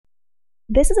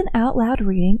This is an out loud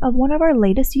reading of one of our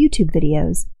latest YouTube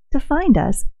videos. To find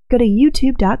us, go to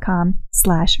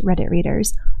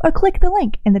youtube.com/RedditReaders or click the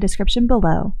link in the description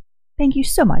below. Thank you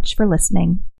so much for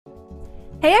listening.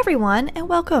 Hey everyone, and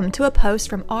welcome to a post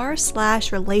from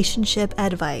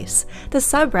r/RelationshipAdvice, the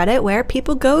subreddit where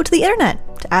people go to the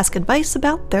internet to ask advice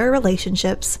about their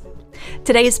relationships.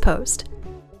 Today's post.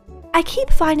 I keep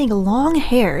finding long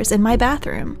hairs in my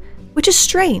bathroom, which is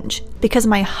strange because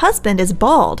my husband is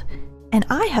bald and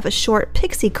I have a short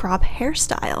pixie crop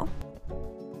hairstyle.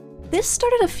 This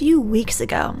started a few weeks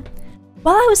ago.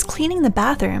 While I was cleaning the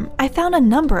bathroom, I found a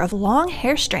number of long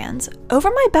hair strands over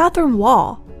my bathroom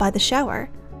wall by the shower.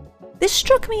 This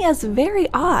struck me as very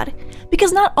odd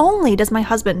because not only does my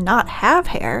husband not have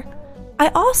hair,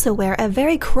 I also wear a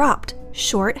very cropped,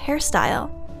 short hairstyle.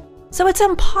 So it's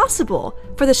impossible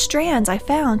for the strands I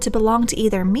found to belong to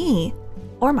either me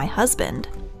or my husband.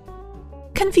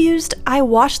 Confused, I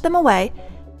washed them away,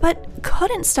 but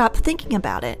couldn't stop thinking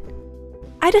about it.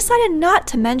 I decided not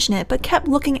to mention it, but kept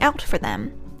looking out for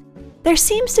them. There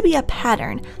seems to be a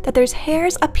pattern that there's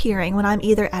hairs appearing when I'm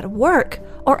either at work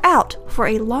or out for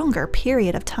a longer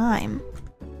period of time.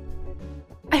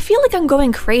 I feel like I'm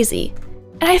going crazy,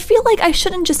 and I feel like I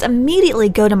shouldn't just immediately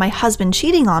go to my husband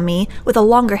cheating on me with a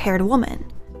longer-haired woman.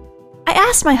 I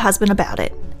asked my husband about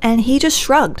it, and he just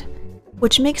shrugged,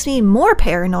 which makes me more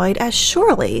paranoid as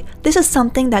surely this is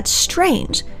something that's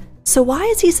strange, so why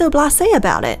is he so blasé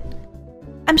about it?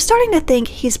 I'm starting to think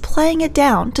he's playing it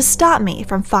down to stop me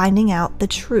from finding out the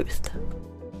truth.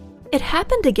 It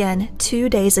happened again 2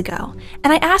 days ago,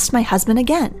 and I asked my husband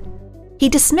again. He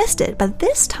dismissed it, but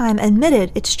this time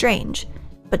admitted it's strange,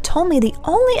 but told me the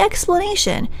only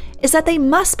explanation is that they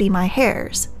must be my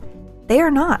hairs. They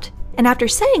are not, and after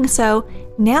saying so,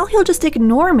 now he'll just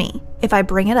ignore me if I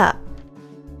bring it up.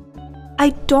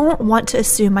 I don't want to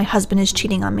assume my husband is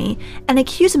cheating on me and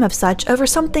accuse him of such over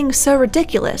something so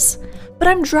ridiculous, but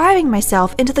I'm driving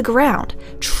myself into the ground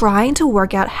trying to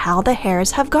work out how the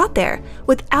hairs have got there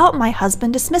without my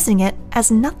husband dismissing it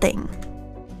as nothing.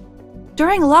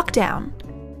 During lockdown,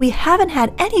 we haven't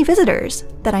had any visitors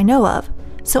that I know of,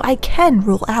 so I can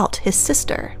rule out his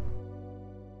sister.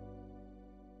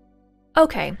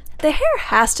 Okay, the hair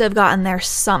has to have gotten there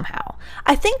somehow.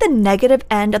 I think the negative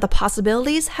end of the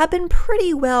possibilities have been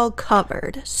pretty well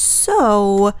covered.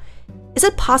 So, is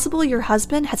it possible your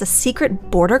husband has a secret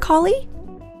border collie?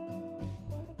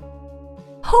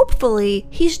 Hopefully,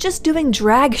 he's just doing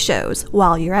drag shows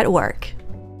while you're at work.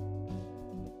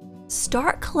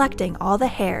 Start collecting all the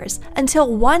hairs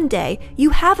until one day you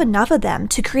have enough of them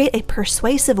to create a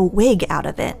persuasive wig out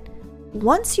of it.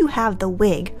 Once you have the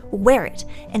wig, wear it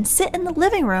and sit in the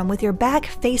living room with your back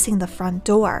facing the front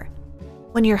door.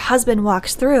 When your husband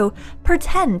walks through,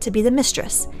 pretend to be the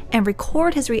mistress and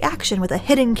record his reaction with a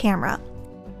hidden camera.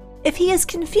 If he is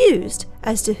confused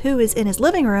as to who is in his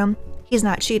living room, he's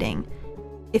not cheating.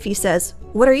 If he says,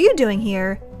 "What are you doing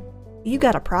here?" you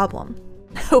got a problem.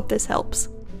 Hope this helps.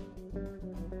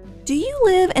 Do you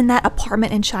live in that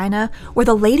apartment in China where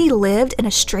the lady lived in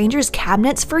a stranger's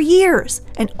cabinets for years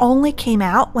and only came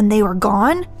out when they were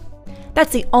gone?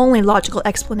 That's the only logical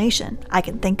explanation I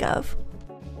can think of.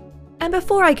 And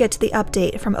before I get to the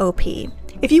update from OP,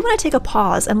 if you want to take a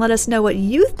pause and let us know what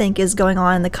you think is going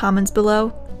on in the comments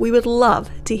below, we would love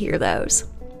to hear those.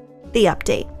 The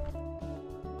update.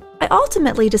 I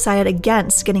ultimately decided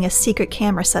against getting a secret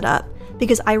camera set up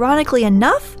because, ironically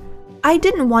enough, I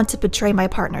didn't want to betray my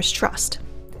partner's trust,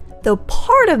 though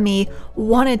part of me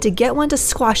wanted to get one to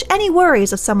squash any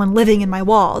worries of someone living in my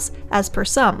walls, as per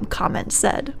some comments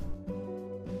said.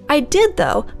 I did,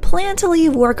 though, plan to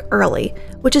leave work early,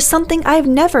 which is something I've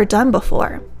never done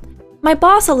before. My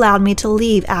boss allowed me to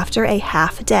leave after a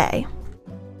half day.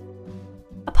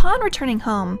 Upon returning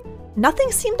home,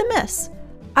 nothing seemed amiss.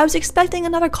 I was expecting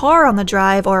another car on the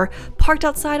drive or parked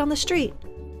outside on the street.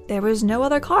 There was no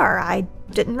other car I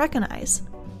didn't recognize.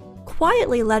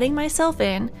 Quietly letting myself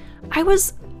in, I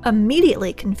was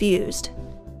immediately confused.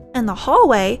 In the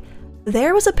hallway,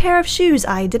 there was a pair of shoes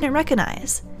I didn't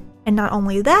recognize. And not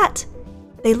only that,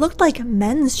 they looked like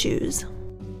men's shoes.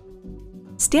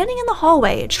 Standing in the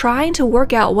hallway, trying to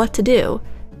work out what to do,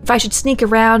 if I should sneak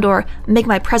around or make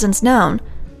my presence known,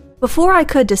 before I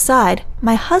could decide,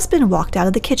 my husband walked out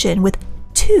of the kitchen with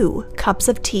 2 cups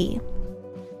of tea.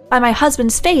 By my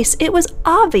husband's face, it was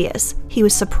obvious he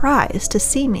was surprised to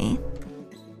see me.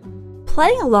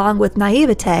 Playing along with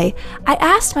naivete, I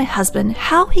asked my husband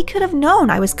how he could have known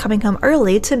I was coming home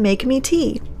early to make me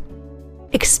tea.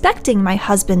 Expecting my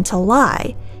husband to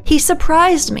lie, he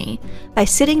surprised me by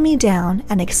sitting me down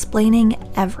and explaining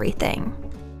everything.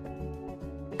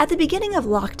 At the beginning of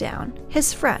lockdown,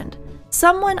 his friend,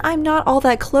 Someone I'm not all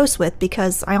that close with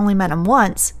because I only met him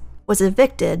once was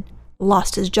evicted,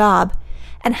 lost his job,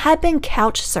 and had been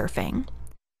couch surfing.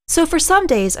 So for some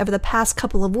days over the past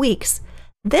couple of weeks,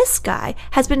 this guy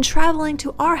has been traveling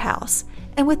to our house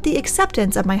and, with the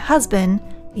acceptance of my husband,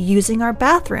 using our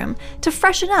bathroom to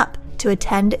freshen up to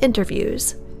attend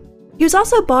interviews. He was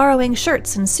also borrowing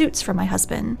shirts and suits from my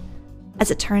husband. As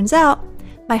it turns out,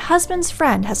 my husband's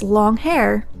friend has long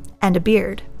hair and a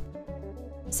beard.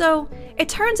 So it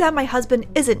turns out my husband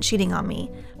isn't cheating on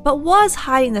me, but was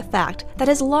hiding the fact that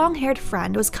his long-haired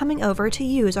friend was coming over to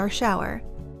use our shower.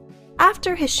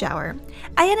 After his shower,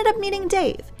 I ended up meeting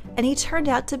Dave, and he turned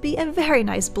out to be a very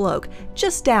nice bloke,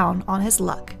 just down on his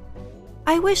luck.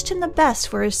 I wished him the best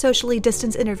for his socially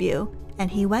distanced interview,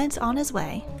 and he went on his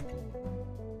way.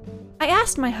 I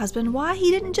asked my husband why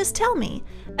he didn't just tell me,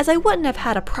 as I wouldn't have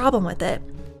had a problem with it.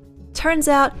 Turns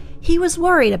out he was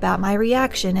worried about my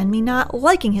reaction and me not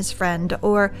liking his friend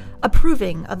or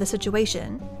approving of the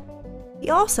situation. He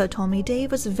also told me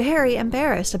Dave was very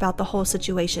embarrassed about the whole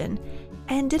situation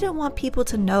and didn't want people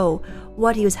to know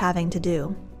what he was having to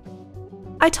do.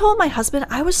 I told my husband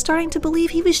I was starting to believe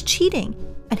he was cheating,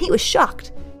 and he was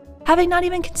shocked, having not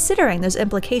even considering those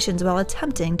implications while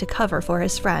attempting to cover for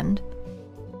his friend.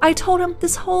 I told him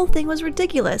this whole thing was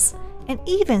ridiculous and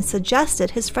even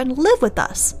suggested his friend live with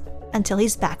us until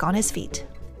he's back on his feet.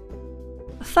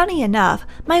 Funny enough,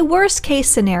 my worst case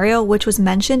scenario, which was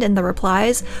mentioned in the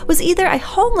replies, was either a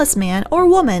homeless man or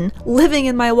woman living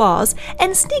in my walls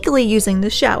and sneakily using the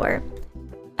shower.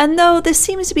 And though this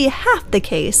seems to be half the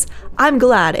case, I'm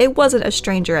glad it wasn't a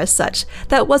stranger as such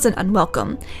that wasn't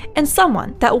unwelcome, and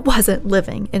someone that wasn't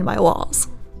living in my walls.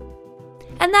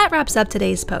 And that wraps up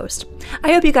today's post.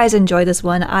 I hope you guys enjoyed this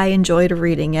one. I enjoyed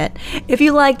reading it. If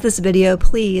you liked this video,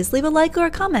 please leave a like or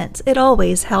a comment. It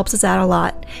always helps us out a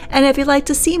lot. And if you'd like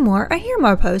to see more or hear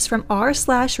more posts from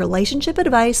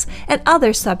r/RelationshipAdvice and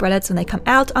other subreddits when they come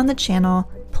out on the channel,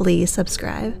 please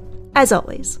subscribe. As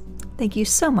always, thank you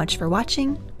so much for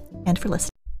watching and for listening.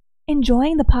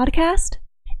 Enjoying the podcast?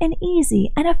 An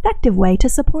easy and effective way to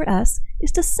support us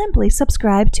is to simply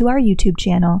subscribe to our YouTube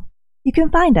channel. You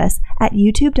can find us at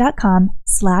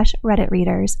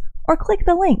youtube.com/RedditReaders or click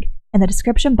the link in the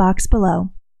description box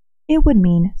below. It would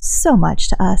mean so much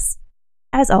to us.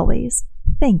 As always,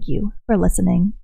 thank you for listening.